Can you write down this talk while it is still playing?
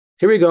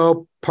Here we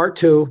go, part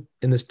two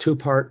in this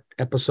two-part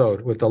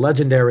episode with the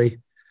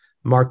legendary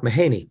Mark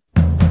Mahaney.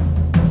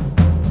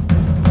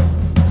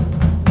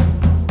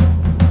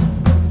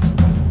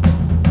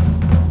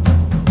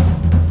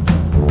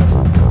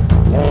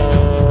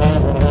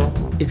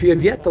 If you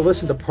have yet to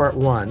listen to part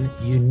one,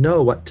 you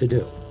know what to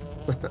do.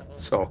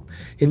 So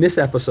in this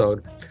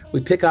episode, we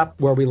pick up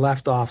where we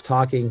left off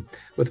talking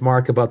with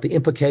Mark about the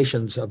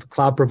implications of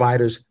cloud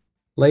providers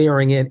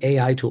layering in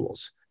AI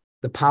tools,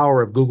 the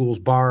power of Google's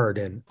Bard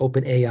and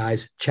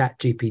OpenAI's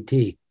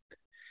ChatGPT.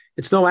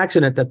 It's no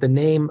accident that the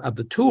name of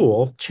the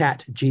tool,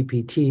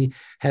 ChatGPT,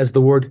 has the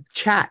word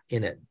chat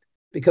in it,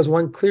 because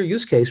one clear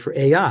use case for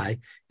AI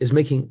is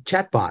making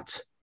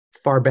chatbots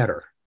far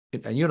better.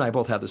 And you and I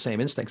both have the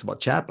same instincts about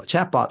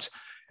chatbots.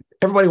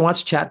 Everybody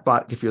wants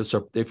chatbot if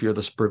you're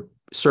the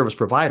service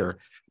provider.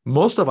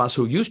 Most of us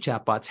who use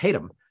chatbots hate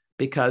them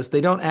because they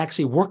don't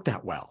actually work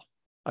that well.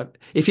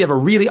 If you have a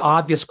really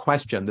obvious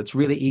question that's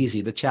really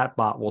easy, the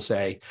chatbot will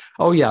say,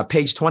 oh yeah,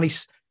 page 20,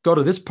 go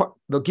to this part.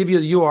 They'll give you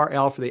the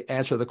URL for the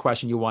answer to the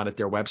question you want at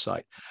their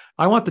website.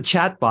 I want the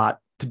chatbot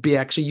to be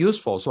actually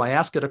useful. So I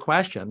ask it a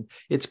question.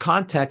 It's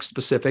context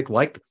specific,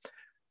 like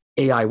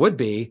AI would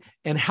be,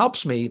 and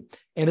helps me.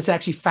 And it's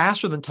actually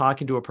faster than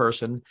talking to a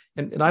person.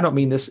 And I don't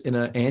mean this in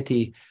an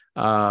any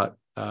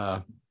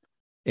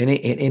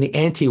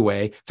anti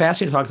way.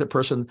 Faster to talk to a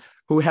person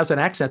who has an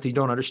accent that you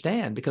don't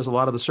understand, because a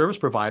lot of the service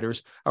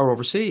providers are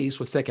overseas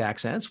with thick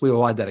accents. We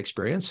all had that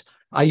experience.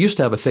 I used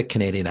to have a thick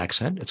Canadian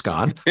accent. It's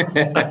gone.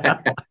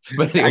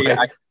 But anyway.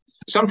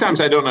 Sometimes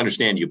I don't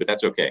understand you, but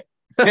that's okay.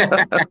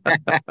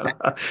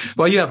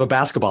 Well, you have a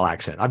basketball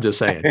accent. I'm just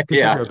saying.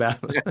 Yeah.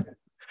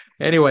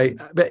 Anyway,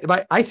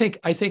 but I think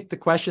the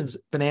question's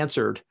been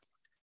answered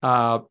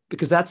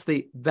because that's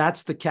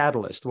the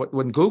catalyst.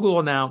 When Google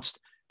announced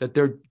that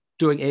they're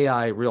doing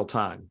AI real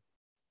time,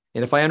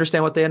 and if I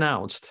understand what they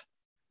announced,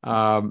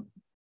 it's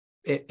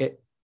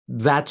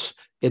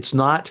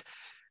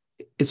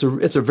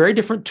a very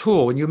different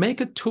tool. When you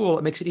make a tool,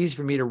 it makes it easy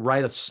for me to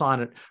write a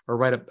sonnet or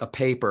write a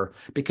paper,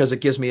 because it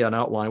gives me an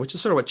outline, which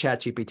is sort of what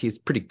ChatGPT is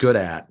pretty good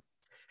at.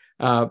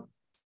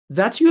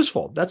 That's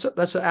useful. That's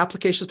an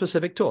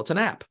application-specific tool. It's an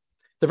app.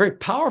 It's a very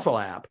powerful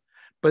app,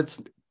 but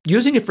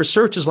using it for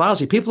search is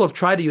lousy. People who have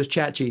tried to use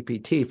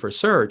ChatGPT for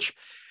search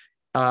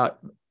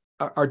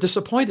are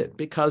disappointed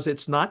because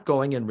it's not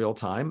going in real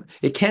time.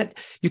 You can't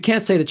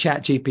say to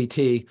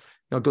ChatGPT,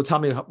 go tell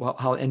me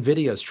how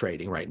NVIDIA is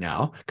trading right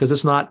now, because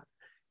that's not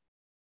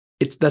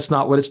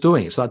what it's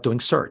doing. It's not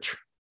doing search.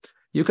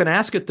 You can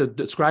ask it to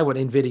describe what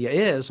NVIDIA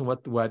is and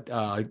what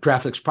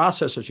graphics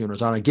processors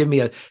units are, and give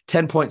me a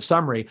 10-point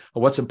summary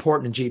of what's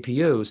important in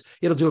GPUs.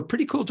 It'll do a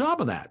pretty cool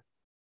job on that.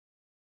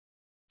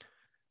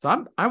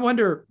 So I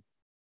wonder,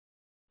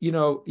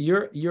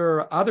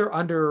 your other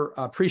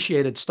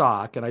underappreciated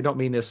stock, and I don't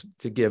mean this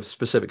to give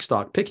specific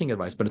stock picking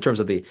advice, but in terms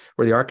of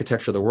where the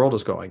architecture of the world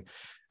is going,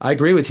 I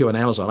agree with you on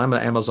Amazon. I'm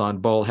an Amazon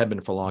bull, have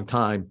been for a long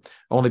time,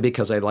 only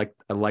because I like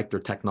their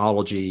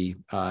technology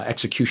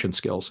execution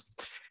skills.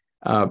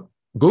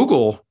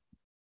 Google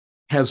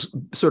has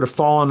sort of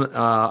fallen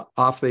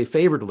off the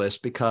favored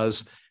list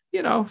because,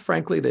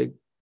 frankly, they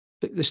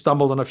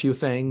stumbled on a few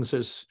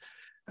things.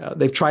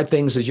 They've tried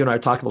things, as you and I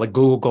talked about, like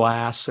Google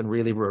Glass, and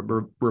really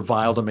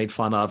reviled and made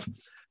fun of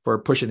for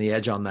pushing the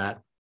edge on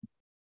that.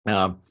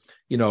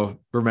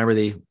 Remember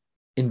the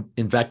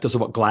invectives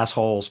about glass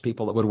holes,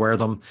 people that would wear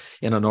them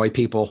and annoy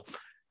people.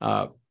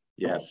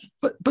 Yes.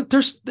 But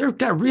they've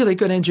got really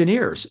good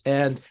engineers,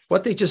 and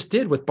what they just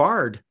did with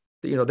Bard,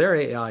 their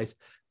AI is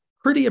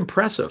pretty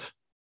impressive.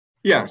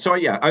 Yeah. So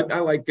yeah, I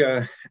like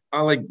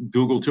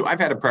Google too. I've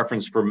had a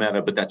preference for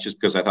Meta, but that's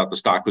just because I thought the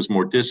stock was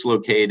more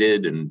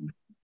dislocated and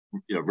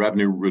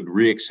revenue would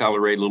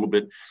reaccelerate a little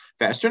bit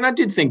faster. And I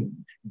did think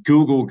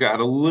Google got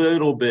a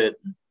little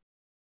bit.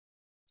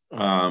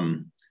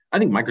 I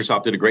think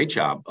Microsoft did a great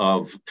job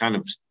of kind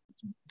of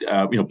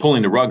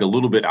pulling the rug a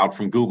little bit out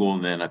from Google,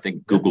 and then I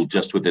think Google,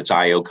 just with its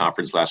I/O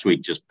conference last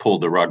week, just pulled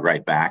the rug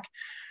right back,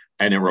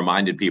 and it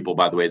reminded people,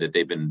 by the way, that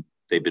they've been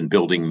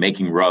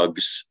making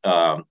rugs,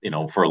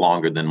 for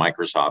longer than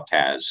Microsoft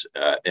has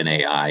in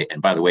AI.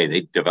 And by the way,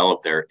 they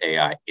developed their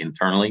AI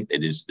internally. They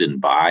just didn't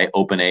buy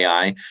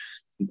OpenAI.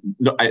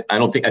 No,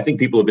 I think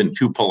people have been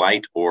too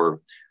polite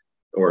or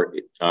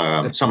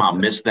somehow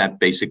missed that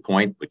basic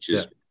point, which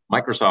is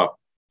Microsoft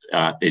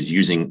is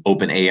using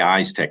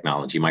OpenAI's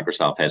technology.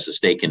 Microsoft has a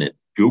stake in it.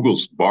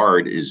 Google's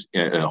Bard is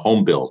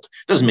home built.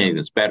 Doesn't mean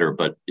it's better,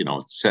 but it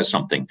says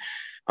something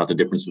about the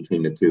difference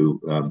between the two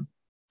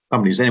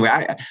companies. Anyway,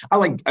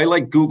 I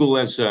like Google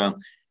as a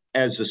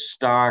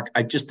stock.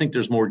 I just think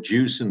there's more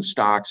juice in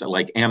stocks. I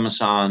like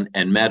Amazon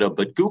and Meta,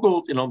 but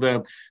Google,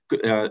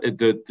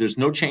 there's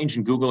no change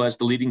in Google as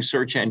the leading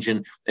search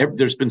engine.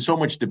 There's been so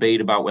much debate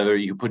about whether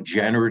you put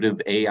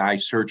generative AI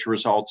search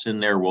results in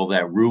there, will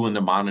that ruin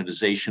the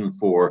monetization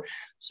for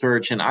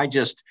search? And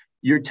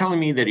you're telling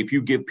me that if you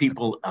give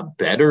people a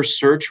better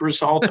search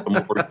result, a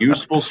more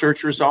useful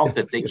search result,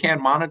 that they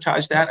can't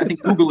monetize that? I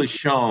think Google has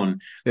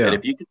shown that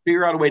if you can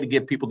figure out a way to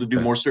get people to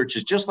do more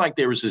searches, just like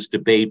there was this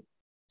debate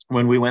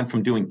when we went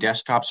from doing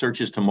desktop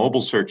searches to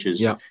mobile searches.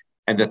 Yeah.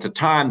 And at the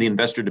time, the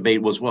investor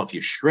debate was, well, if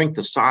you shrink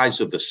the size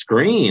of the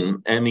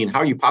screen, I mean, how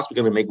are you possibly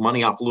going to make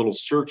money off little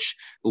search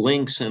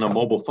links in a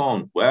mobile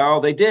phone? Well,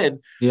 they did.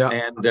 Yeah.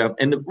 And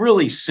the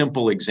really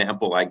simple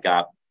example I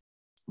got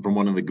from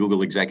one of the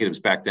Google executives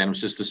back then, it was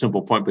just a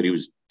simple point, but he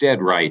was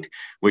dead right,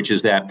 which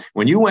is that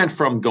when you went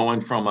from going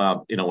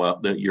from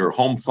your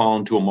home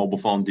phone to a mobile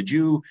phone, did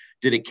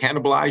it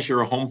cannibalize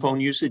your home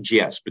phone usage?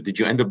 Yes. But did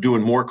you end up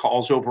doing more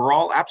calls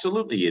overall?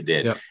 Absolutely, you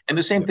did. Yeah. And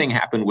the same thing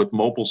happened with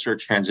mobile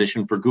search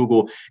transition for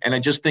Google. And I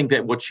just think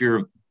that what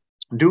you're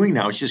doing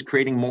now is just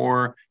creating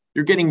more.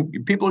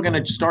 People are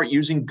going to start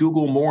using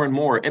Google more and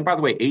more. And by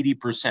the way,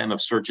 80% of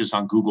searches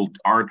on Google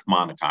aren't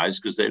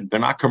monetized because they're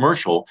not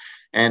commercial.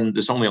 And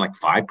there's only like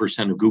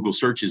 5% of Google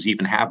searches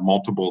even have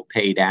multiple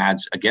paid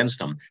ads against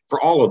them. For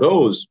all of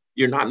those,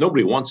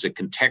 nobody wants a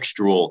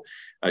contextual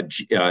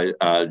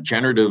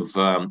generative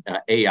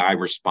AI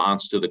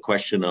response to the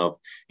question of,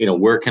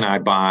 where can I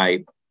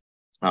buy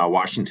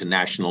Washington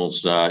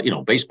Nationals,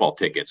 baseball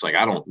tickets. Like,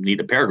 I don't need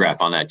a paragraph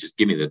on that. Just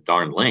give me the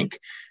darn link.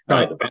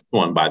 Right. The best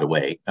one, by the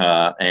way.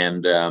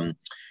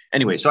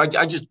 Anyway, so I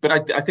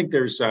think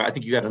I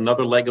think you got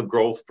another leg of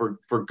growth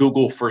for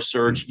Google for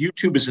search.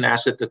 YouTube is an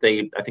asset that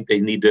I think they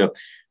need to.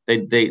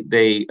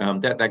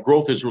 That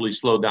growth has really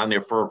slowed down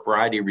there for a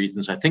variety of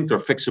reasons. I think they're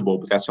fixable,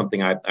 but that's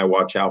something I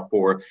watch out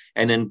for.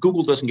 And then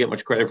Google doesn't get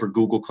much credit for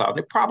Google Cloud.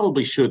 They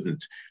probably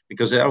shouldn't,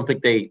 because I don't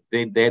think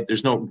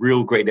there's no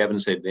real great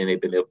evidence that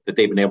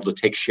they've been able to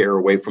take share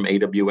away from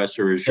AWS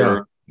or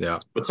Azure. Yeah.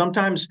 But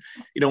sometimes,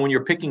 when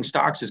you're picking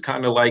stocks, it's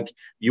kind of like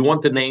you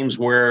want the names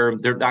where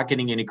they're not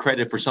getting any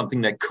credit for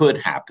something that could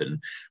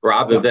happen,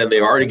 rather than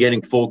they're already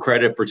getting full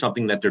credit for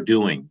something that they're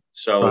doing.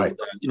 So,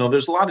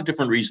 there's a lot of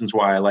different reasons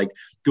why I like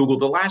Google.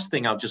 The last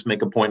thing I'll just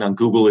make a point on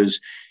Google is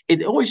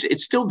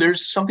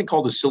there's something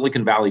called the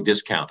Silicon Valley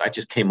discount. I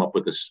just came up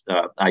with this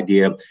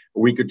idea a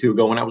week or two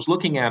ago when I was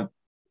looking at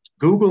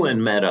Google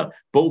and Meta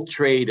both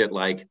trade at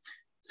like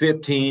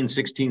 15,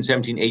 16,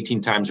 17,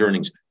 18 times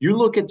earnings. You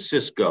look at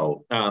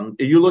Cisco,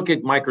 you look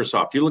at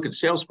Microsoft, you look at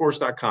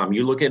Salesforce.com,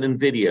 you look at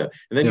NVIDIA,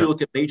 and then you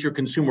look at major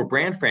consumer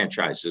brand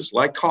franchises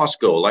like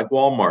Costco, like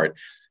Walmart.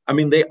 I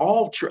mean, they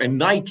all, and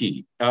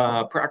Nike,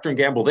 Procter &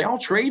 Gamble, they all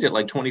trade at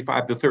like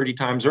 25 to 30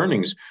 times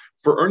earnings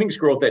for earnings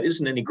growth that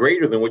isn't any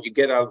greater than what you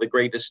get out of the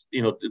greatest,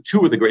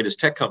 two of the greatest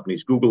tech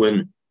companies, Google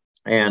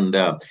and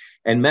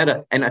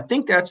Meta. And I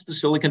think that's the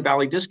Silicon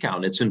Valley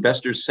discount. It's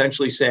investors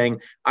essentially saying,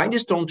 I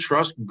just don't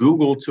trust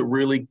Google to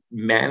really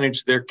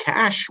manage their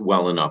cash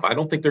well enough. I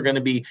don't think they're going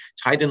to be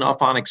tight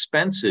enough on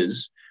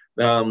expenses.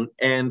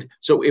 And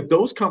so if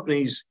those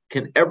companies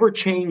can ever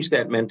change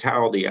that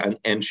mentality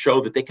and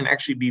show that they can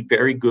actually be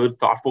very good,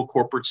 thoughtful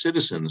corporate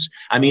citizens,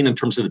 I mean, in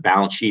terms of the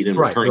balance sheet and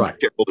returning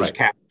shareholders'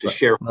 cash to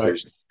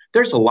shareholders,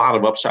 there's a lot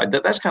of upside.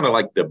 That's kind of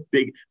like the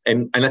big,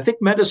 and I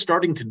think Meta's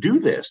starting to do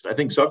this. I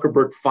think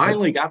Zuckerberg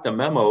finally got the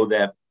memo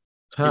that,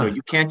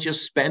 you can't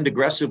just spend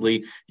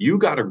aggressively. You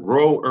got to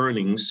grow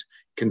earnings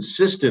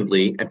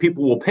consistently, and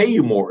people will pay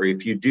you more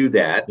if you do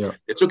that.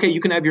 It's okay.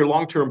 You can have your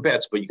long-term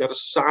bets, but you got to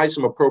size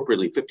them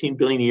appropriately. 15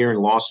 billion a year in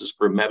losses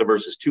for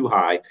Metaverse is too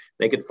high.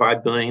 Make it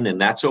 5 billion,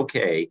 and that's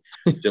okay.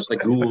 Just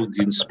like Google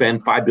didn't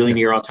spend 5 billion a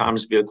year on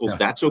autonomous vehicles,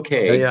 that's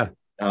okay.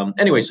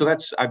 Anyway, so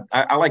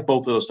I like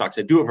both of those stocks.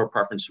 I do have a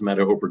preference for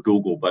Meta over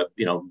Google, but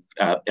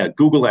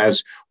Google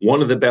as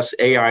one of the best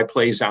AI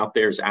plays out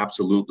there is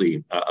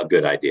absolutely a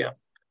good idea.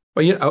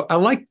 Well, I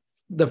like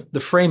the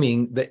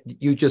framing that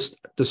you just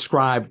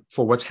described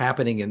for what's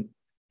happening in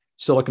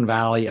Silicon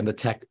Valley and the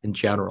tech in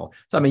general.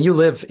 So, I mean, you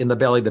live in the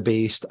belly of the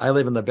beast. I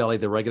live in the belly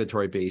of the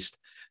regulatory beast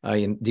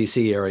in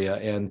DC area,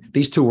 and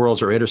these two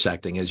worlds are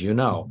intersecting, as you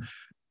know.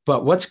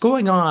 But what's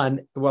going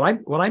on? What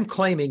I'm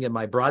claiming in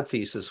my broad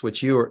thesis,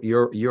 which you're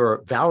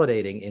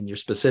validating in your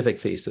specific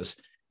thesis,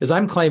 is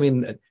I'm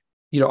claiming that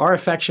our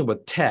affection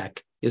with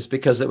tech is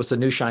because it was a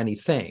new shiny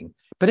thing.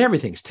 But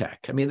everything's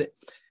tech. I mean,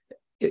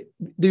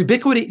 the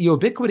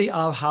ubiquity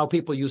of how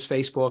people use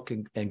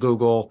Facebook and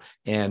Google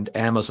and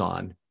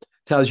Amazon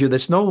tells you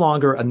that's no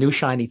longer a new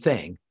shiny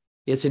thing.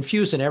 It's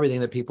infused in everything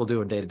that people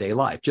do in day-to-day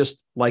life,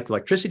 just like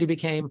electricity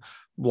became,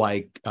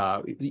 like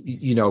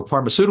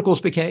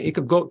pharmaceuticals became. It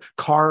could go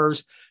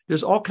cars.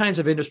 There's all kinds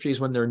of industries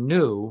when they're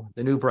new,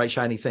 the new bright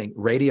shiny thing.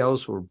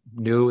 Radios were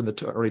new in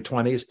the early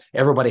 20s.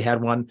 Everybody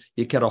had one.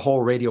 You get a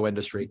whole radio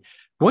industry.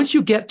 Once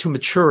you get to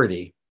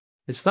maturity,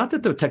 it's not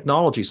that the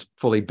technology is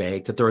fully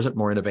baked, that there isn't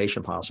more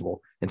innovation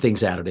possible and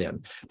things added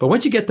in. But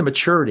once you get to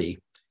maturity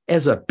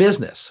as a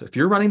business, if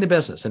you're running the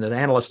business and an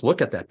analyst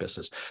look at that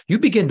business, you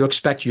begin to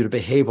expect you to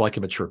behave like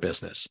a mature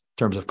business in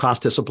terms of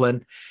cost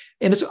discipline.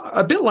 And it's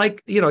a bit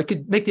like, it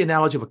could make the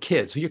analogy of a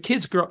kid. So your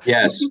kids grow,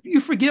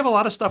 you forgive a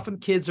lot of stuff when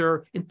kids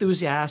are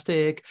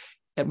enthusiastic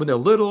and when they're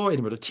little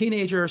and when they're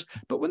teenagers.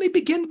 But when they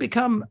begin to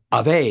become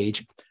of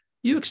age,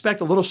 you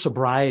expect a little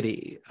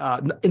sobriety.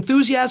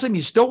 Enthusiasm,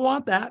 you still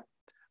want that.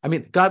 I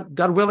mean,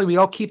 God willing, we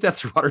all keep that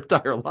throughout our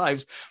entire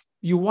lives.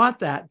 You want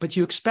that, but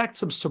you expect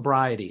some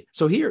sobriety.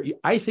 So here,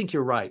 I think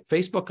you're right.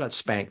 Facebook got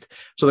spanked.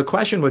 So the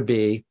question would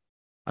be,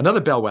 another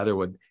bellwether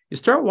You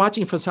start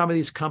watching for some of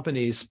these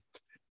companies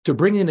to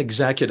bring in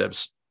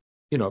executives,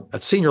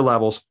 at senior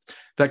levels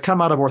that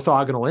come out of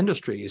orthogonal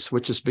industries,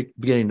 which is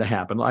beginning to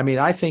happen. I mean,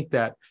 I think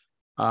that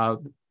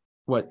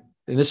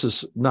and this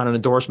is not an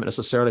endorsement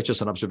necessarily, it's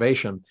just an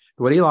observation.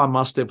 What Elon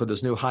Musk did with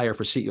his new hire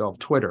for CEO of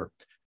Twitter,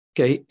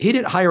 okay, he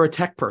didn't hire a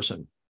tech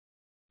person.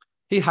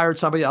 He hired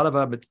somebody out of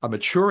a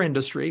mature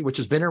industry, which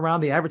has been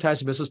around the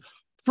advertising business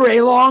for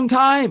a long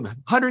time,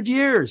 100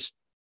 years,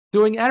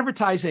 doing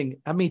advertising.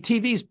 I mean,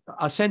 TV's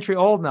a century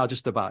old now,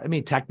 just about. I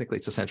mean, technically,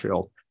 it's a century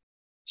old.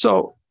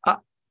 So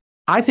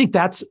I think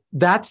that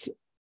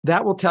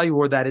will tell you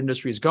where that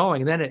industry is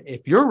going. And then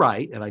if you're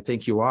right, and I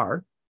think you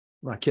are,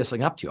 I'm not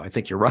kissing up to you, I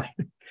think you're right,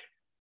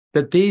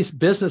 that these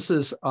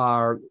businesses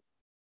are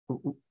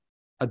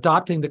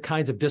adopting the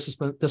kinds of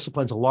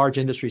disciplines large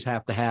industries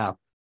have to have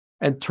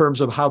in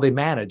terms of how they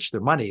manage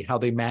their money, how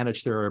they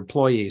manage their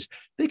employees.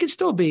 They can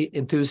still be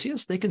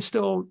enthusiasts. They can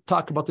still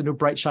talk about the new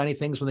bright, shiny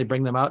things when they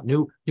bring them out,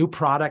 new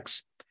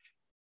products.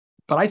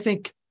 But I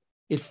think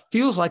it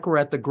feels like we're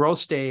at the growth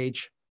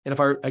stage. And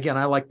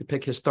I like to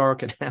pick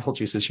historic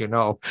analogies, as you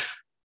know,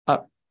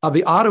 of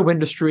the auto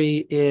industry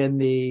in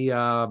the,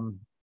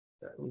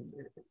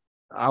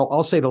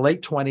 I'll say the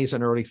late 20s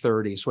and early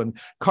 30s, when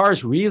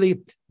cars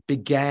really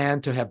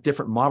began to have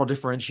different model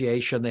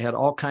differentiation. They had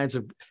all kinds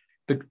of,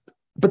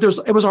 but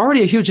it was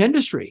already a huge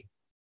industry.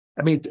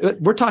 I mean,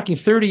 we're talking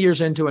 30 years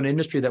into an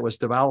industry that was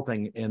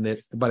developing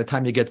by the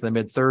time you get to the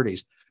mid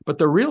 30s. But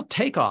the real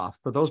takeoff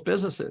for those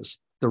businesses,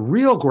 the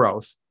real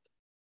growth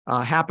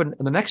happened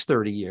in the next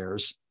 30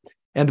 years.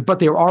 But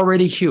they were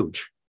already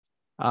huge.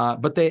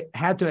 But they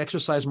had to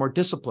exercise more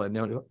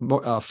discipline.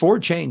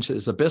 Ford changed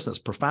as a business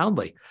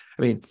profoundly.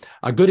 I mean,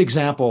 a good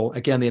example,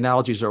 again, the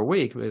analogies are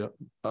weak.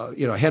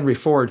 Henry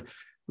Ford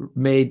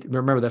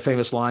remember that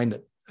famous line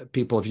that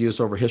people have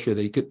used over history,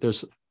 that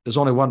there's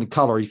only one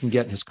color you can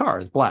get in his car,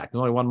 it's black. There's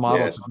only one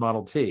model, yes. It's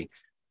Model T.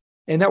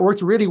 And that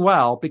worked really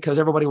well because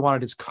everybody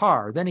wanted his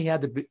car. Then he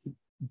had to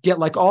get,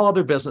 like all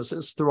other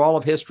businesses through all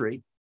of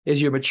history,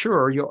 as you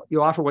mature,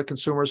 you offer what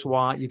consumers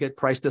want, you get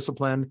price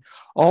discipline.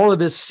 All of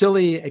his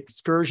silly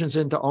excursions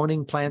into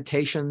owning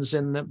plantations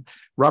and the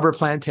rubber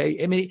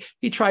plantation. I mean,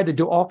 he tried to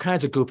do all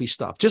kinds of goofy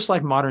stuff, just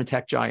like modern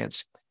tech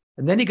giants.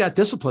 And then he got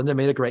disciplined and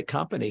made a great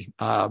company.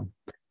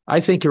 I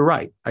think you're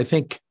right. I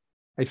think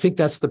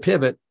that's the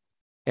pivot.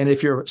 And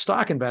if you're a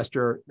stock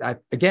investor,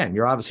 again,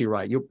 you're obviously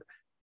right. You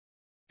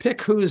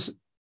pick who's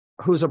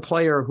a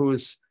player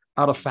who's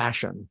out of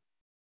fashion.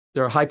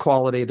 They're high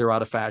quality, they're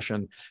out of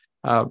fashion.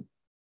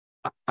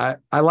 I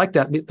like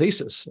that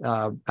thesis,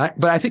 but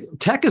I think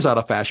tech is out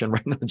of fashion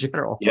right now in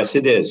general. Yes,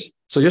 it is.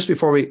 So just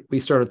before we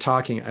started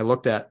talking, I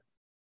looked at,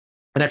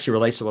 and actually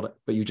relates to what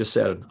you just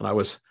said, and I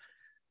was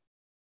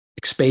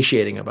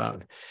expatiating about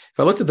it. If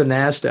I looked at the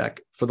NASDAQ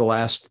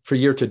for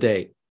year to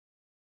date,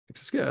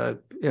 it's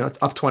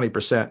up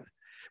 20%,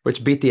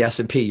 which beat the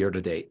S&P year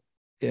to date.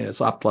 Yeah,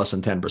 it's up less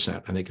than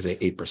 10%. I think it's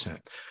 8%.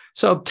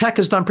 So tech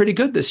has done pretty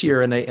good this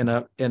year in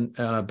a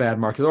bad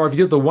market. Or if you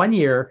do the 1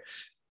 year,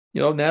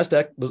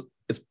 NASDAQ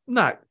it's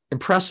not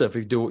impressive if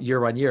you do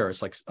year on year.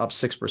 It's like up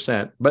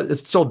 6%, but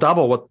it's still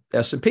double what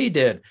S&P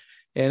did.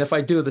 And if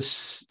I do the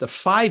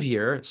 5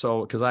 year,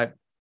 so because I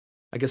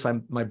guess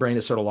my brain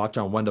is sort of locked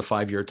on 1 to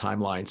 5 year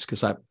timelines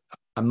because I'm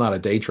not a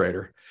day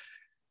trader.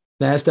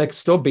 NASDAQ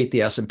still beat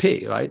the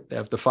S&P, right?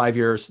 After 5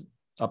 years,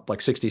 up like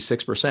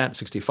 66%,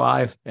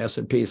 65.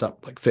 S&P is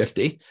up like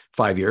 50,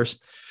 5 years.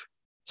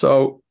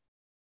 So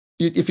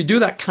if you do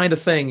that kind of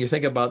thing, you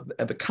think about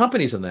the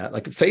companies in that,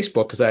 like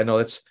Facebook, because I know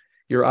that's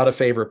your out of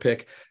favor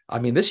pick. I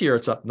mean, this year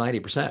it's up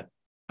 90%.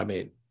 I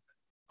mean,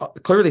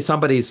 clearly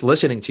somebody's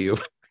listening to you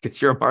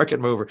because you're a market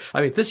mover.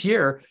 I mean, this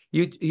year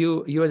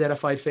you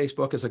identified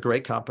Facebook as a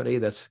great company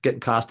that's getting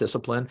cost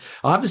discipline.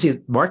 Obviously,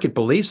 the market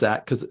believes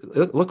that because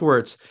look where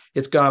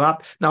it's gone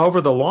up. Now,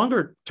 over the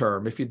longer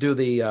term, if you do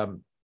the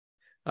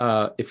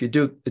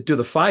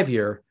 5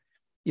 year,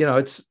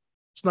 it's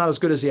not as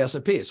good as the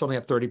S&P. It's only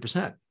up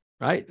 30%.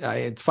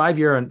 Right? 5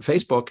 year on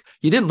Facebook,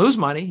 you didn't lose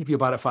money if you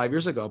bought it 5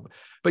 years ago,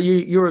 but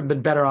you would have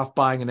been better off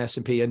buying an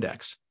S&P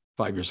index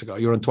 5 years ago.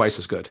 You were twice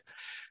as good.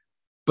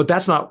 But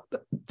that's not,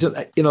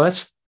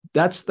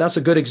 that's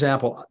a good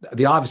example,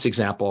 the obvious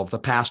example of the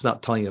past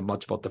not telling you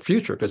much about the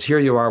future, because here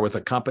you are with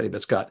a company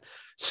that's got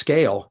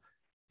scale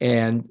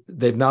and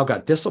they've now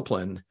got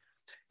discipline.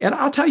 And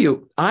I'll tell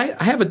you, I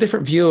have a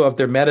different view of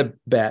their meta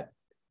bet.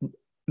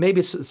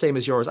 Maybe it's the same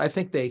as yours. I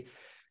think the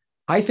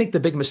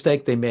big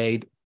mistake they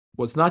made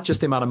was not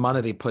just the amount of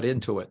money they put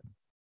into it,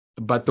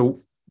 but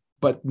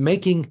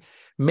making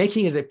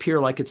it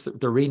appear like it's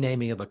the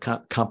renaming of the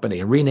company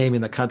and renaming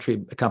the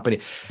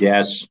company.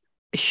 Yes.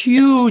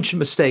 Huge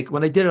mistake.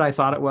 When they did it,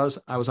 I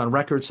was on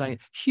record saying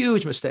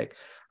huge mistake.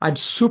 I'm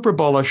super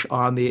bullish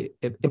on the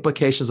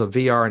implications of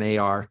VR and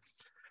AR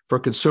for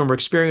consumer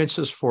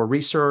experiences, for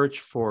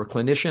research, for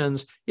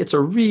clinicians. It's a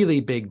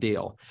really big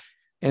deal.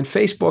 And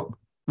Facebook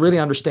really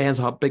understands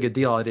how big a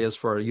deal it is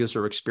for a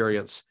user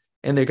experience.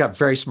 And they've got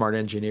very smart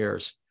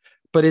engineers,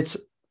 but it's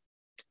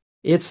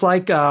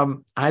like,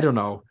 I don't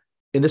know,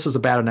 and this is a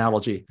bad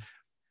analogy.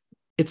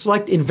 It's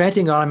like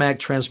inventing automatic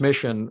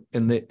transmission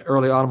in the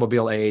early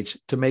automobile age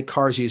to make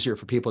cars easier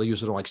for people to use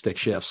that don't like stick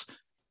shifts.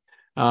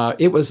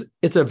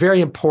 It's a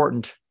very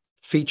important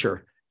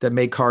feature that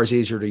made cars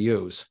easier to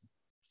use.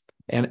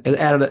 And it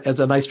added as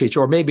a nice feature,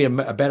 or maybe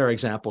a better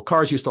example,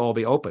 cars used to all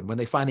be open. When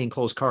they finally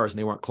enclosed cars and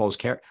they weren't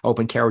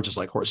open carriages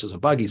like horses and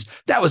buggies,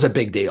 that was a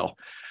big deal.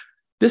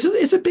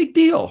 It's a big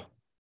deal.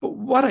 But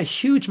what a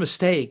huge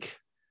mistake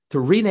to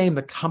rename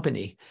the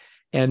company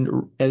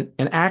and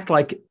act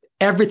like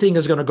everything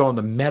is going to go in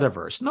the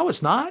metaverse. No,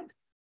 it's not.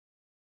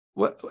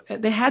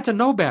 They had to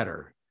know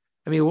better.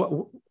 I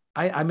mean,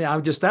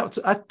 I'm just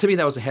to me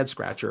that was a head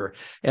scratcher,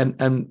 and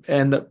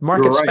the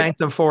market spanked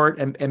them for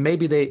it, and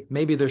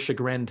maybe they're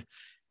chagrined,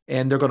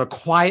 and they're going to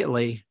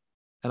quietly,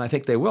 and I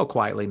think they will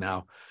quietly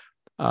now,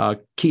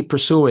 keep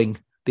pursuing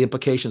the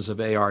implications of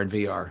AR and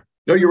VR.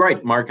 No, you're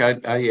right, Mark.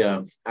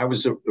 I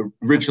was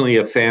originally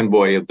a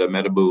fanboy of the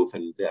meta move,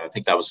 and I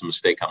think that was a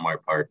mistake on my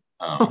part.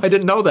 I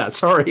didn't know that.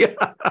 Sorry.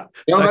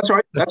 No, that's all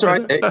right. That's all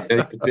right.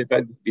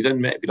 If you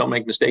don't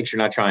make mistakes, you're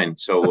not trying.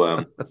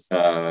 So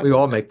we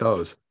all make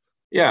those.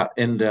 Yeah,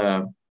 and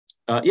I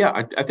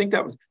think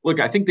that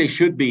look. I think they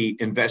should be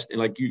investing.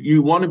 Like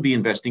you want to be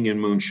investing in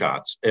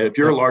moonshots. If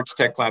you're a large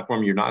tech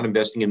platform, you're not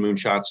investing in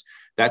moonshots.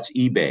 That's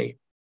eBay.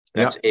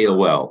 That's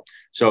AOL.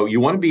 So you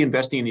want to be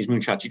investing in these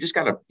moonshots.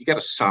 You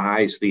gotta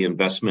size the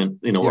investment,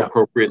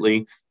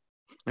 appropriately.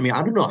 I mean,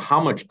 I don't know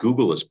how much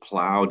Google has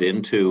plowed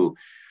into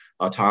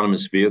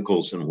autonomous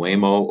vehicles and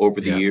Waymo over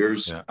the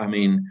years. Yeah. I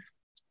mean,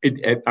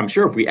 I'm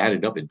sure if we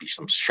added up, it'd be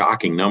some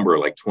shocking number,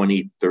 like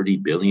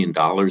 $20-30 billion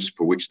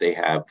for which they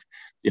have,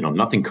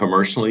 nothing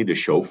commercially to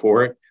show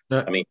for it.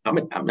 I mean,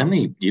 how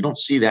many, you don't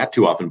see that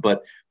too often,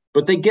 but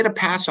they get a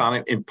pass on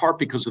it in part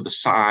because of the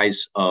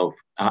size of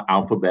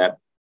Alphabet,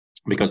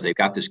 because they've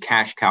got this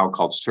cash cow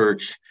called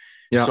search.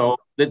 Yeah. So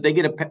that they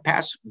get a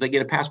pass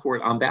for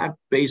it on that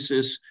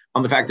basis,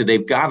 on the fact that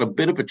they've got a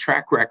bit of a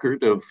track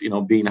record of,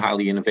 being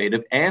highly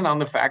innovative, and on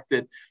the fact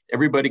that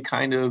everybody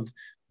kind of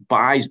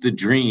buys the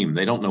dream.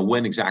 They don't know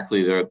when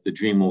exactly the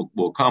dream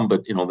will come,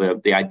 but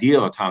the idea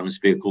of autonomous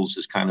vehicles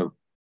is kind of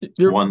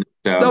one.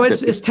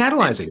 It's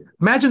tantalizing.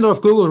 Imagine though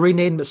if Google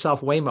renamed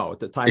itself Waymo at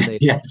the time they.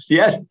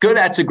 yes, good.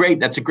 That's a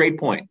great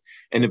point.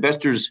 And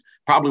investors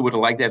probably would have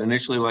liked that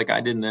initially, like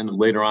I did, and then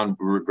later on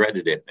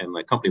regretted it, and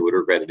the company would have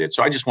regretted it.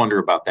 So I just wonder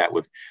about that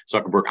with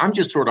Zuckerberg. I'm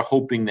just sort of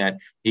hoping that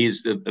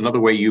he's another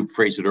way you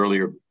phrased it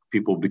earlier.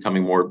 People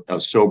becoming more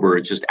sober,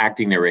 it's just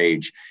acting their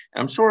age.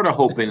 And I'm sort of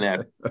hoping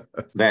that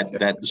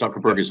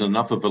Zuckerberg is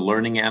enough of a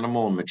learning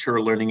animal, a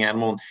mature learning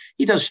animal.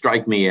 He does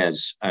strike me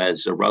as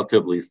a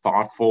relatively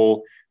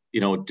thoughtful,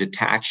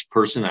 detached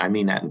person. I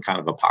mean that in kind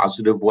of a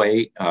positive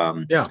way.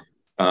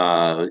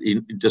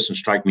 It doesn't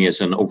strike me as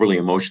an overly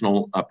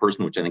emotional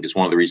person, which I think is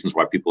one of the reasons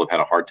why people have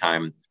had a hard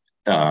time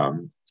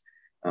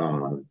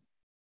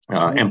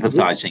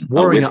empathizing,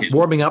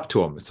 warming up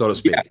to him, so to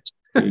speak. Yeah.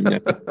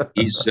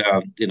 He's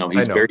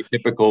very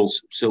typical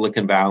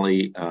Silicon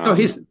Valley. No,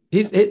 he's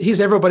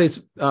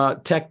everybody's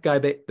tech guy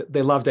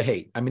they love to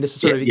hate. I mean, this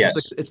is sort of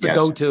it's the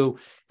go-to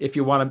if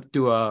you want to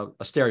do a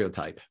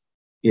stereotype.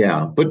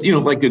 Yeah, but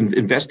like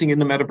investing in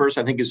the metaverse,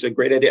 I think is a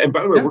great idea. And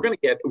by the way,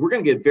 we're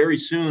gonna get very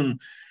soon.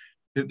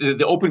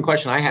 The open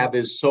question I have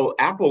is: so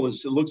Apple it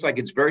looks like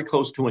it's very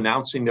close to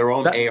announcing their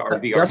own AR VR. That's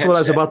headset. What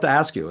I was about to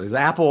ask you. Is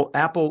Apple?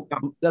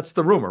 That's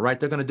the rumor, right?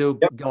 They're going to do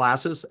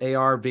glasses,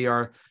 AR,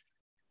 VR.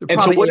 And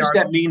so, what does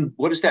that mean?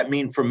 What does that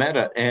mean for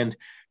Meta? And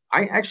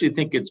I actually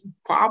think it's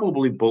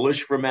probably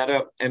bullish for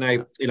Meta.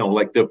 And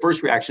like the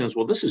first reaction is,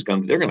 well,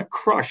 they're going to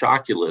crush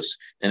Oculus,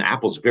 and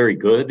Apple's very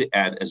good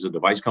as a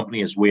device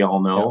company, as we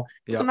all know.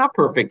 Yeah. They're not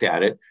perfect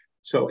at it.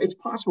 So it's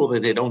possible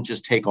that they don't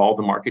just take all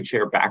the market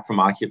share back from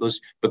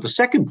Oculus. But the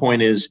second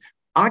point is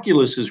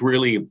Oculus is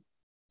really,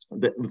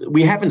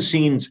 we haven't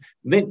seen,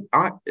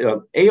 AR,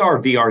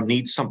 VR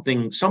needs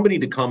somebody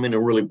to come in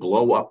and really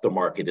blow up the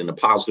market in a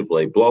positive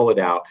way, blow it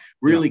out,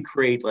 really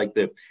create like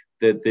the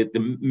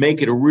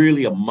make it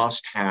a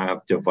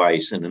must-have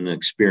device and an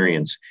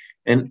experience.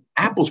 And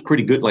Apple's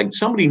pretty good. Like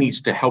somebody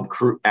needs to help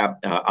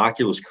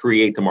Oculus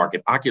create the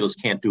market. Oculus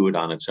can't do it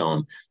on its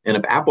own. And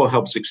if Apple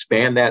helps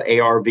expand that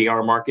AR,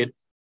 VR market,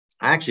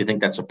 I actually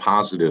think that's a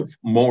positive,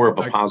 more of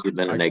a positive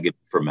than a negative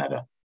for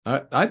Meta.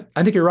 I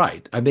think you're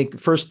right. I think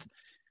first,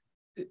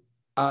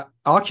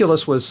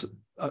 Oculus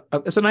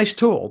it's a nice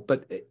tool,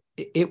 but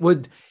it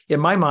would, in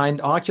my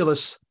mind,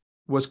 Oculus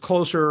was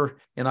closer,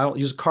 and I'll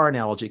use car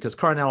analogy because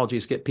car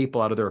analogies get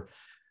people out of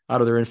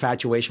their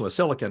infatuation with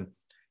silicon.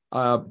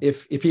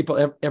 If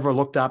people ever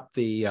looked up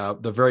the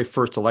very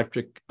first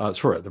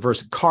the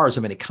first cars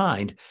of any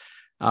kind,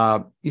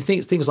 you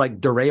think things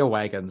like Dureo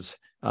wagons,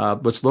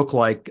 which look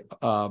like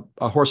a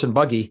horse and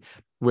buggy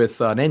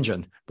with an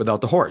engine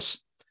without the horse.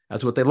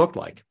 That's what they looked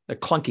like. They're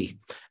clunky.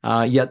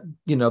 Yet,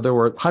 there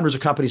were hundreds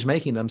of companies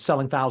making them,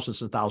 selling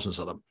thousands and thousands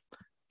of them.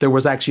 There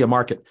was actually a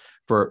market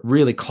for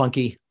really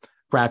clunky,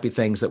 crappy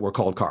things that were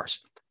called cars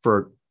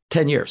for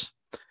 10 years.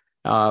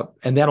 And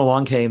then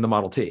along came the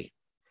Model T.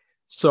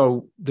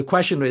 So the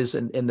question is,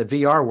 in the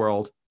VR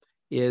world,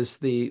 is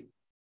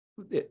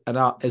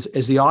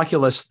is the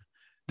Oculus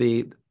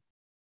the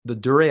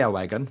Duria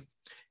wagon,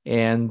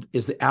 and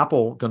is the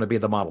Apple going to be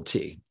the Model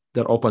T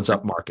that opens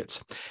up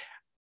markets?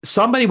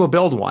 Somebody will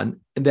build one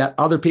that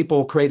other people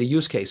will create a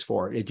use case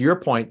for. At your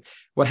point,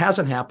 what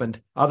hasn't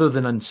happened, other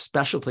than in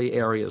specialty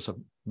areas of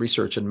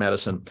research and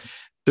medicine,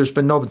 there's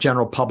been no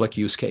general public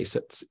use case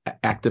that's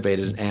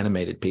activated and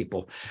animated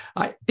people.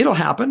 It'll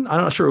happen.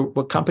 I'm not sure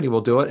what company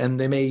will do it, and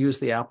they may use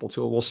the Apple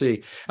tool. We'll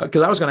see.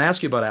 Because I was going to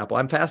ask you about Apple.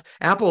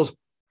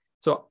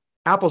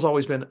 Apple's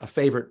always been a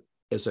favorite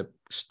as a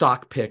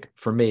stock pick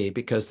for me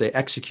because they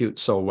execute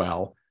so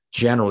well.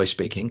 Generally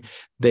speaking,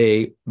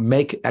 they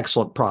make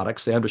excellent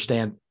products. They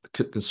understand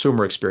the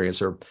consumer experience.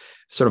 They're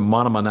sort of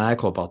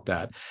monomaniacal about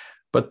that.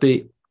 But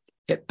the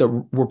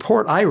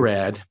report I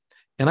read,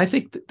 and I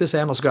think this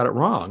analyst got it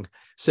wrong,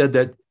 said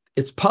that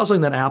it's puzzling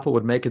that Apple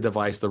would make a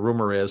device, the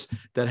rumor is,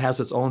 that has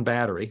its own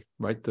battery,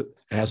 right? That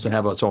has to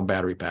have its own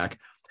battery pack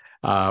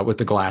with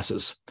the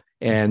glasses.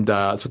 And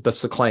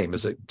that's the claim,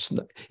 is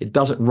it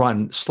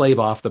doesn't slave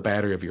off the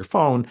battery of your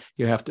phone.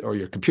 You have to, or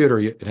your computer,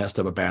 it has to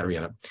have a battery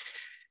in it.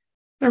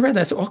 I read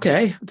that. I said,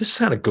 okay, this is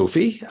kind of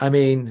goofy. I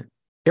mean,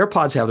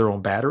 AirPods have their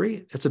own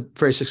battery. It's a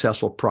very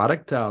successful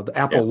product. The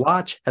Apple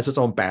Watch has its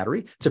own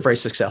battery. It's a very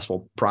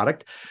successful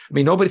product. I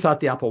mean, nobody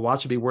thought the Apple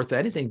Watch would be worth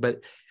anything,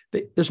 but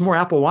there's more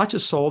Apple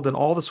Watches sold than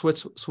all the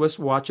Swiss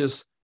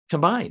watches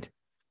combined.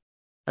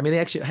 I mean, they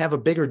actually have a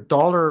bigger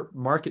dollar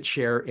market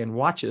share in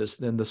watches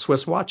than the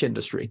Swiss watch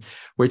industry,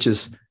 which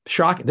is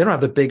shocking. They don't have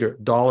the bigger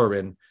dollar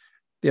in,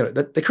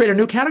 they create a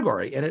new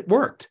category, and it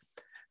worked.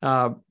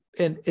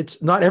 And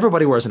it's not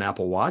everybody wears an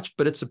Apple Watch,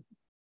 but it's a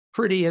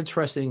pretty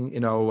interesting,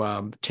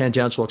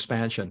 tangential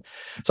expansion.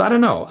 So I don't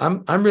know.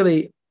 I'm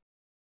really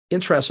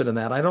interested in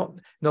that. I don't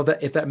know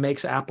that if that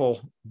makes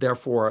Apple,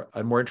 therefore,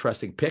 a more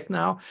interesting pick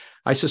now.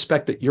 I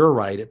suspect that you're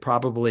right. It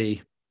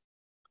probably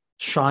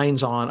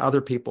shines on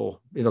other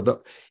people.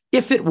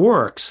 If it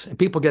works and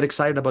people get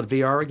excited about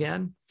VR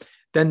again,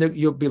 then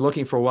you'll be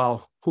looking for,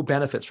 well, who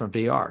benefits from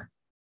VR?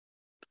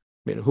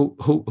 I mean,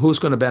 who's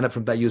going to benefit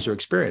from that user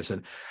experience?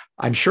 And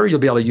I'm sure you'll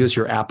be able to use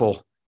your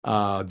Apple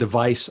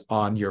device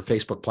on your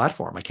Facebook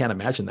platform. I can't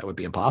imagine that would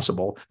be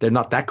impossible. They're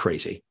not that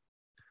crazy.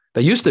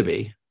 They used to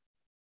be.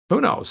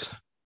 Who knows?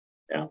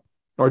 Yeah.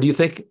 Or do you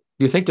think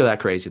they're that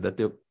crazy that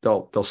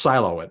they'll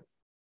silo it?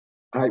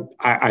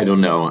 I don't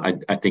know.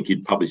 I think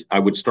I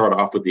would start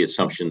off with the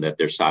assumption that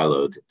they're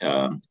siloed,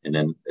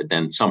 and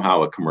then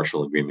somehow a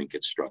commercial agreement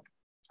gets struck.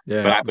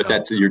 Yeah.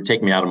 But you're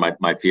taking me out of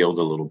my field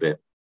a little bit.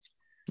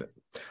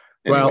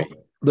 Anyway.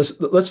 Well,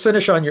 let's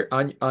finish on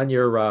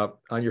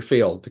your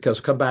field, because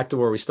we'll come back to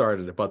where we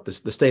started about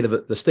the state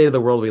of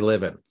the world we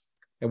live in,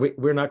 and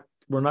we're not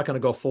going to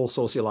go full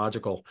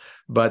sociological,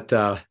 but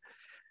a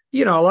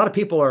lot of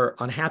people are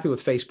unhappy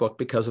with Facebook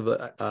because of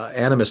the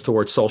animus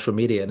towards social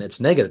media and its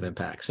negative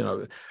impacts.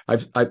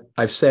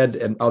 I've said,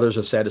 and others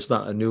have said, it's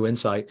not a new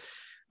insight.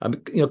 I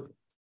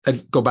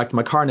go back to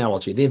my car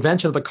analogy. The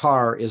invention of the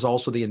car is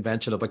also the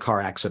invention of the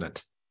car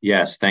accident.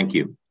 Yes, thank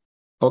you.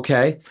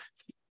 Okay.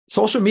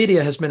 Social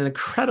media has been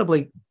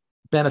incredibly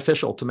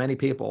beneficial to many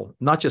people,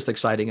 not just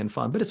exciting and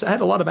fun, but it's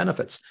had a lot of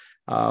benefits,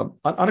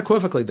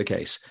 unequivocally the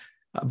case.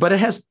 But it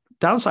has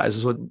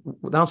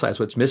downsides.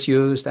 It's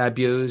misused,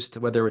 abused,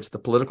 whether it's the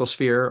political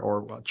sphere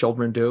or what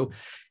children do.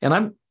 And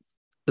I'm,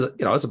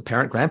 as a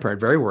parent,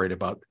 grandparent, very worried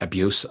about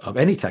abuse of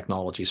any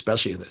technology,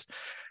 especially this.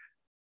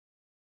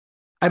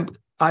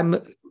 I'm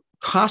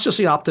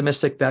cautiously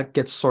optimistic that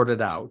gets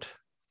sorted out.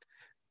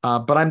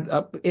 But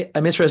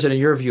I'm interested in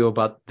your view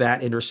about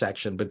that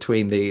intersection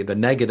between the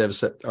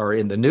negatives that are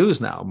in the news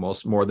now,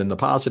 more than the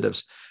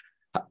positives.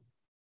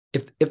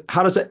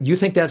 How does you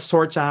think that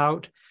sorts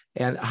out,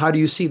 and how do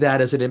you see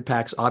that as it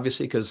impacts?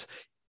 Obviously, because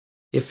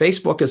if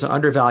Facebook is an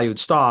undervalued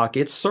stock,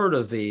 it's sort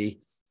of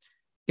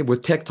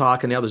with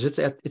TikTok and the others, it's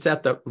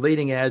at the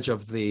leading edge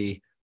of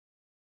the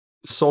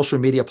social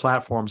media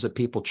platforms that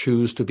people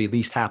choose to be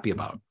least happy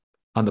about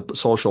on the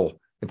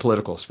social and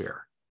political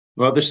sphere.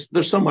 Well, there's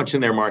so much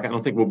in there, Mark. I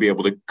don't think we'll be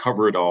able to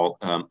cover it all.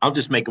 I'll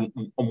just make a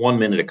 1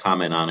 minute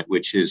comment on it,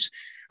 which is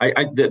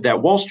that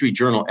Wall Street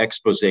Journal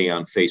expose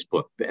on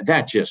Facebook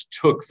that just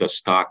took the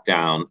stock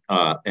down,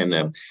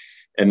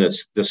 and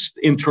this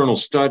internal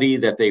study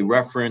that they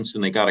referenced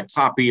and they got a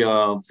copy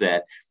of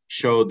that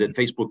showed that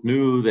Facebook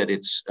knew that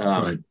its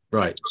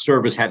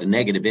service had a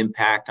negative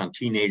impact on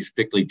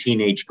particularly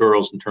teenage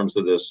girls in terms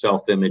of their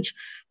self-image,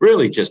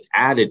 really just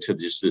added to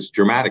this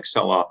dramatic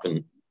sell-off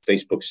in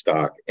Facebook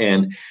stock.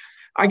 And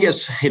I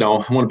guess, I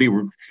want to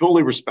be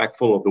fully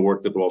respectful of the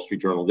work that the Wall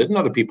Street Journal did, and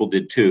other people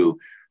did too.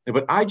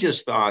 But I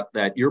just thought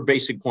that your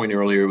basic point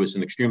earlier was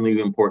an extremely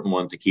important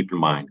one to keep in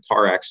mind.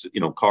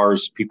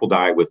 Cars, people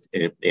die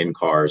in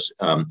cars,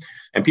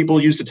 and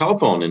people use the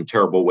telephone in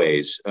terrible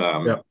ways.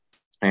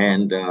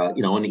 And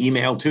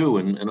email too,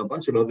 and a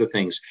bunch of other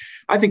things.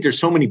 I think there's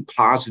so many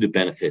positive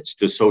benefits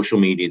to social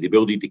media, the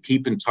ability to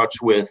keep in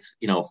touch with,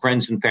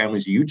 friends and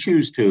families you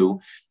choose to.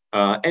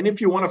 And if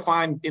you want to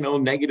find,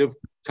 negative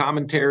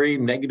commentary,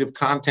 negative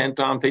content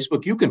on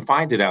Facebook, you can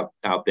find it out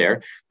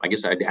there. I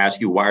guess I'd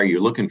ask you, why are you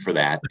looking for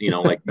that?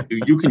 Like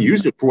you can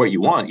use it for what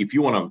you want. If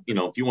you want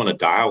to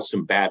dial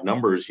some bad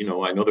numbers,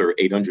 I know there are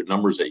 800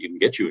 numbers that you can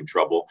get you in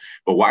trouble,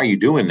 but why are you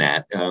doing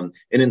that? And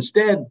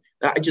instead,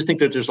 I just think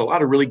that there's a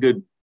lot of really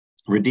good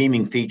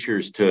redeeming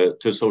features to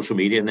social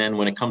media. And then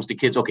when it comes to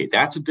kids, okay,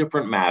 that's a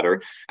different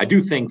matter. I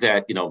do think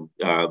that,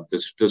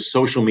 the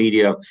social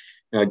media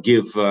have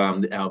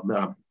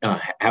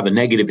a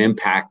negative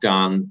impact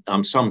on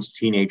some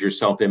teenagers'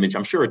 self-image.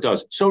 I'm sure it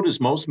does. So does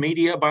most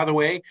media, by the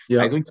way.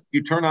 Yeah. I think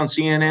you turn on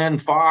CNN,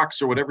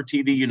 Fox, or whatever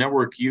TV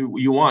network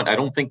you want. I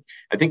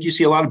think you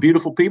see a lot of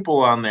beautiful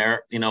people on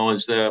there,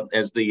 as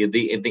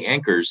the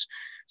anchors.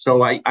 So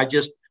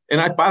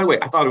by the way,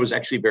 I thought it was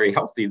actually very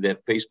healthy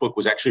that Facebook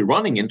was actually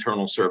running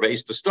internal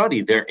surveys to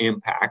study their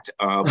impact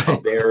of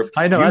their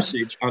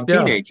usage on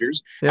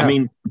teenagers. Yeah. I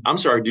mean, I'm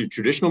sorry, do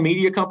traditional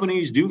media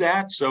companies do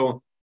that?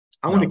 So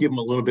I want to give them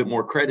a little bit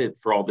more credit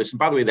for all this. And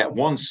by the way, that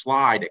one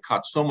slide, it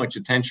caught so much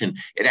attention.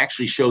 It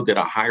actually showed that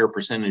a higher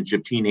percentage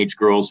of teenage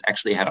girls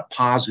actually had a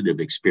positive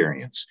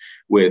experience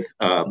with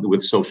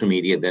social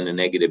media than a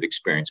negative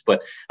experience.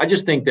 But I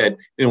just think that,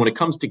 when it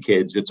comes to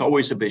kids,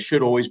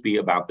 should always be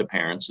about the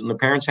parents, and the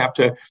parents have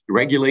to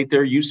regulate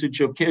their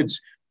usage of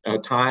kids'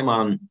 time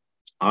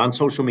on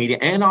social media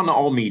and on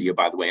all media,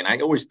 by the way. And I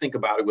always think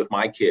about it with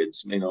my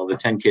kids, the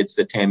 10 kids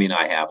that Tammy and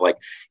I have. Like,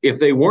 if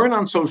they weren't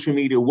on social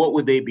media, what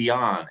would they be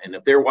on? And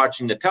if they're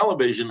watching the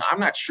television,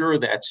 I'm not sure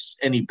that's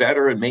any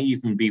better, and may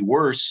even be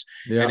worse.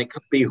 Yeah. And it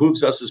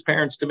behooves us as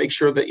parents to make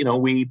sure that,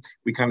 we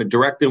kind of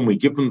direct them, we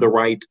give them the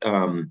right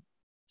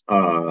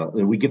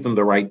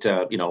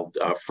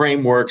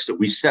frameworks, that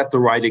we set the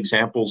right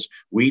examples.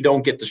 We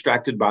don't get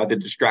distracted by the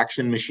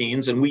distraction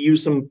machines, and we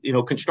use them,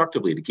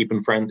 constructively to keep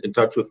in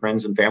touch with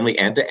friends and family,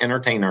 and to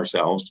entertain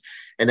ourselves,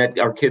 and that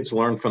our kids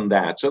learn from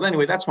that. So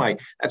anyway, that's my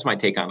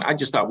take on it. I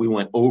just thought we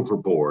went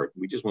overboard.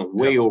 We just went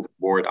way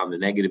overboard on the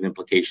negative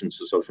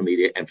implications of social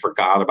media and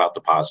forgot about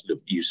the positive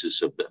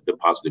uses of the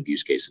positive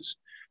use cases.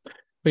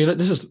 Well,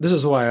 this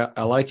is why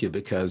I like you,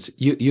 because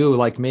you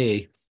like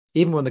me,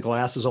 even when the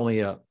glass is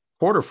only a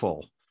quarter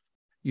full,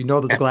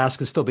 that the glass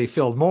can still be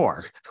filled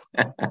more.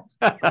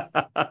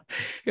 I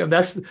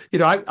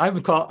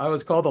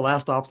was called the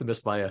last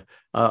optimist by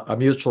a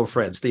mutual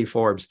friend, Steve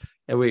Forbes,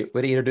 and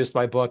when he introduced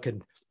my book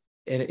and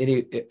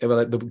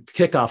the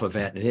kickoff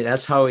event, and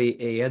that's how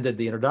he ended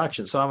the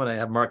introduction. So I'm going to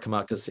have Mark come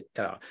out, because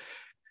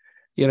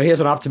he has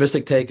an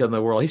optimistic take on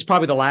the world. He's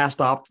probably the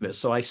last optimist.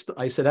 So I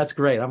said, that's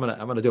great. I'm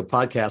gonna do a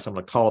podcast. I'm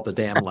gonna call it the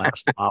damn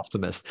last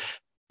optimist.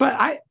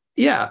 But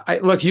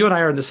look, you and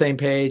I are on the same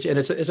page, and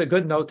it's a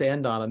good note to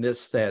end on in this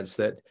sense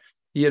that,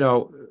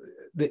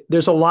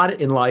 there's a lot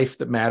in life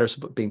that matters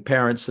about being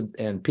parents,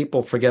 and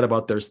people forget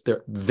about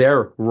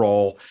their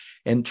role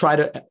and try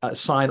to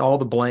assign all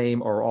the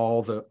blame or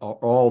all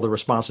the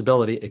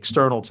responsibility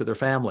external to their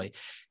family.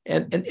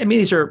 And I mean,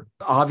 these are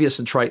obvious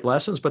and trite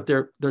lessons, but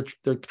they're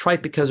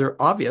trite because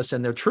they're obvious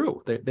and they're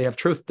true. They have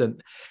truth.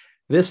 And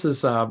this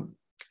is, I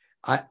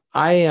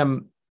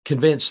am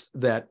convinced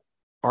that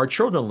our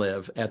children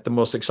live at the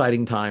most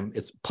exciting time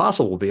it's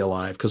possible to be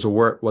alive because of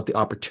what the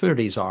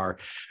opportunities are.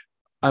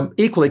 I'm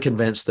equally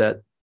convinced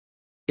that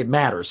it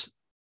matters.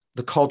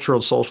 The cultural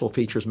and social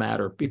features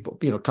matter. People,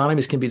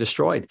 economies can be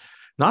destroyed,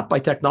 not by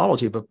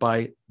technology, but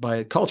by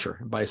culture,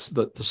 by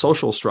the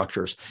social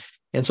structures.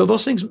 And so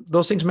those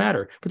things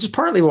matter, which is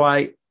partly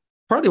why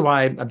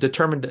I'm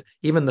determined,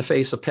 even in the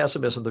face of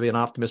pessimism, to be an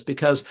optimist,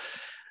 because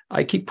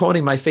I keep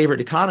quoting my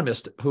favorite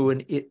economist, who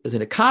as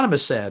an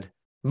economist said,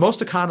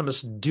 most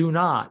economists do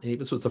not, and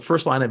this was the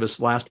first line of his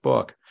last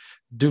book,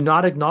 do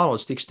not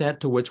acknowledge the extent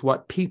to which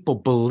what people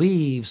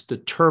believes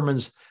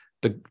determines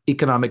the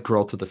economic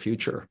growth of the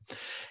future.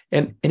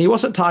 And he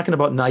wasn't talking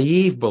about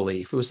naive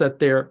belief. It was that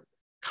their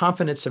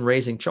confidence in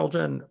raising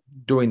children,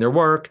 doing their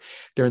work,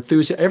 their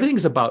enthusiasm,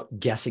 everything's about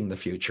guessing the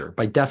future.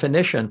 By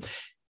definition,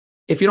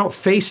 if you don't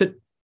face it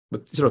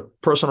with sort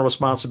of personal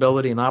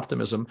responsibility and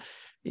optimism,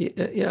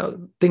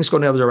 things go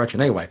in the other direction.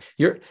 Anyway,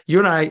 you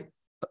and I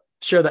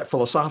share that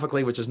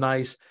philosophically, which is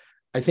nice.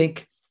 I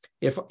think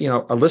if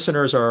our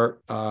listeners are,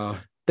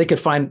 they can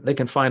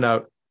find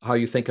out how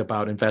you think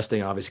about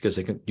investing, obviously, because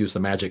they can use the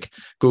magic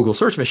Google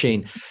search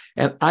machine.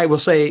 And I will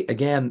say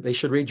again, they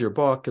should read your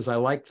book, because I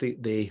like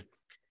you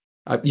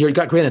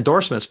got great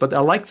endorsements, but I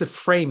like the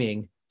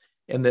framing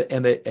and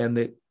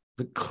the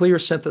clear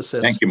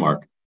synthesis. Thank you,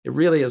 Mark. It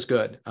really is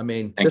good. I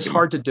mean, it's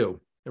hard to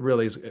do. It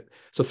really is good.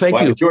 So thank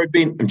you. I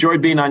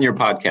enjoyed being on your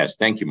podcast.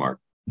 Thank you, Mark.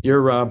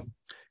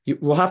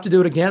 We'll have to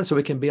do it again so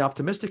we can be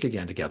optimistic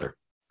again together.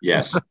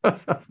 Yes.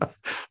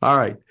 All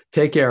right.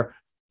 Take care.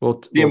 See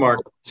you, Mark.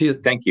 See you.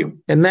 Thank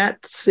you. And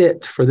that's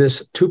it for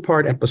this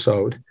 2-part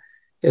episode.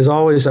 As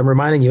always, I'm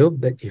reminding you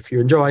that if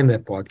you're enjoying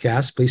that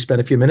podcast, please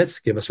spend a few minutes,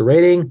 give us a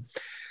rating,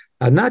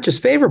 not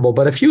just favorable,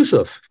 but effusive,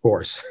 of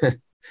course.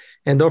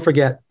 And don't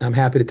forget, I'm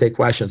happy to take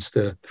questions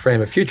to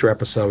frame a future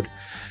episode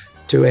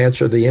to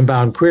answer the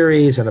inbound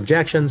queries and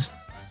objections.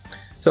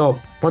 So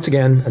once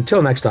again,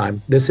 until next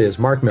time, this is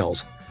Mark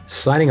Mills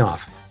signing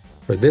off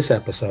for this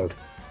episode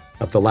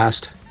of The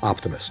Last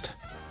Optimist.